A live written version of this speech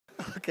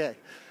Okay.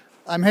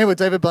 I'm here with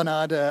David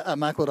Barnard at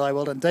Macworld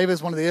iWorld, and David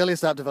is one of the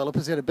earliest app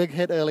developers. He had a big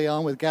hit early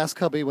on with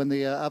AppCubby when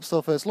the App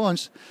Store first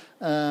launched.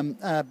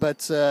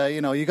 But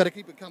you know, you got to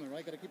keep it coming,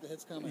 right? Got to keep the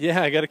hits coming.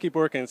 Yeah, I got to keep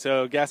working.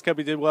 So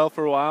AppCubby did well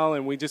for a while,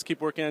 and we just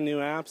keep working on new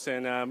apps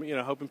and you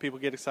know, hoping people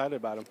get excited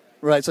about them.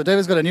 Right. So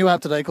David's got a new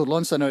app today called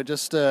Launch Center. It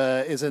just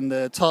is in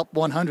the top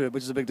 100,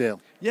 which is a big deal.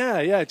 Yeah.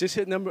 It just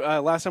hit number.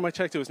 Last time I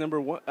checked, it was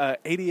number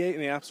 88 in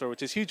the App Store,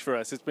 which is huge for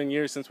us. It's been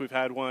years since we've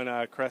had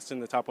one crest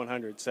in the top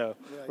 100, so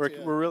we're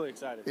really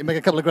excited. You make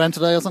a couple of grand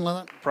today or something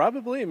like that?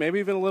 Probably, maybe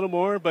even a little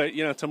more, but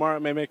you know, tomorrow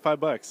it may make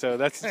 $5. So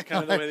that's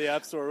kind of the way the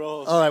App Store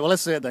rolls. All right. Well,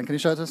 let's see it then. Can you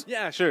show it to us?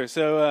 Yeah, sure.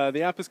 So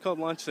the app is called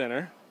Launch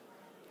Center,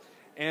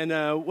 and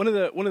one of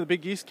the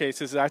big use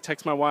cases is I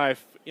text my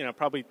wife, you know,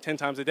 probably 10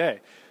 times a day.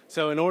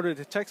 So in order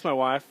to text my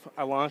wife,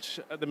 I launch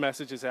the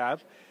Messages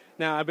app.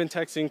 Now I've been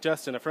texting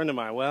Justin, a friend of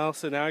mine. Well,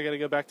 so now I got to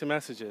go back to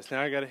Messages.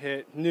 Now I got to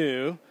hit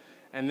New,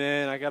 and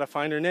then I got to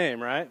find her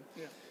name, right?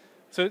 Yeah.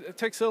 So it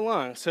takes so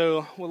long.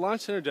 So what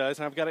Launch Center does,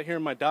 and I've got it here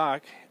in my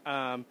dock,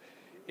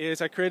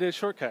 is I created a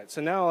shortcut.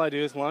 So now all I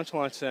do is launch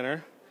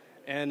Center,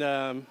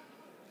 and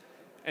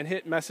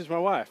hit Message my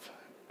wife.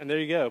 And there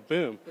you go,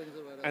 boom.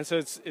 And so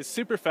it's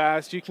super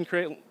fast. You can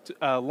create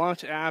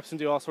launch apps and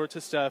do all sorts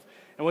of stuff.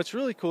 And what's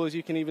really cool is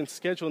you can even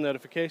schedule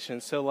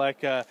notifications. So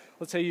like,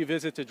 let's say you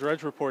visit the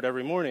Drudge Report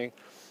every morning.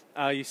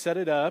 You set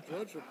it up.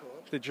 Drudge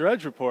Report? The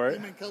Drudge Report. You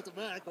mean Celtic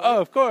Mac, right?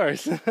 Oh, of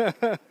course.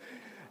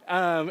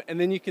 And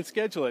then you can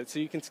schedule it. So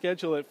you can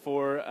schedule it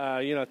for,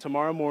 you know,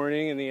 tomorrow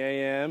morning in the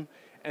AM.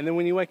 And then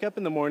when you wake up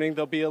in the morning,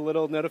 there'll be a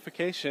little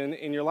notification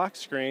in your lock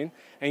screen,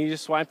 and you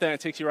just swipe that, and it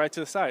takes you right to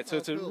the site. So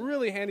it's a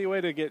really handy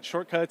way to get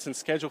shortcuts and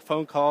schedule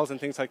phone calls and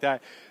things like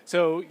that.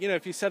 So, you know,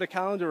 if you set a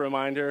calendar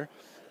reminder,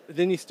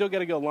 then you still got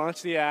to go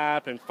launch the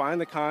app and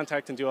find the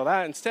contact and do all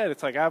that. Instead,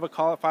 it's like, I have a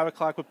call at 5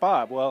 o'clock with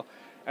Bob. Well,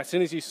 as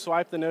soon as you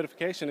swipe the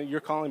notification,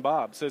 you're calling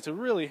Bob. So it's a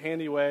really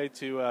handy way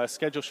to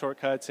schedule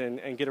shortcuts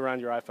and get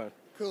around your iPhone.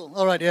 Cool.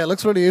 All right, yeah, it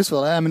looks really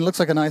useful. I mean, it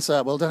looks like a nice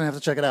app. We'll definitely have to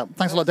check it out.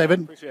 Thanks a lot,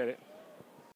 David. Appreciate it.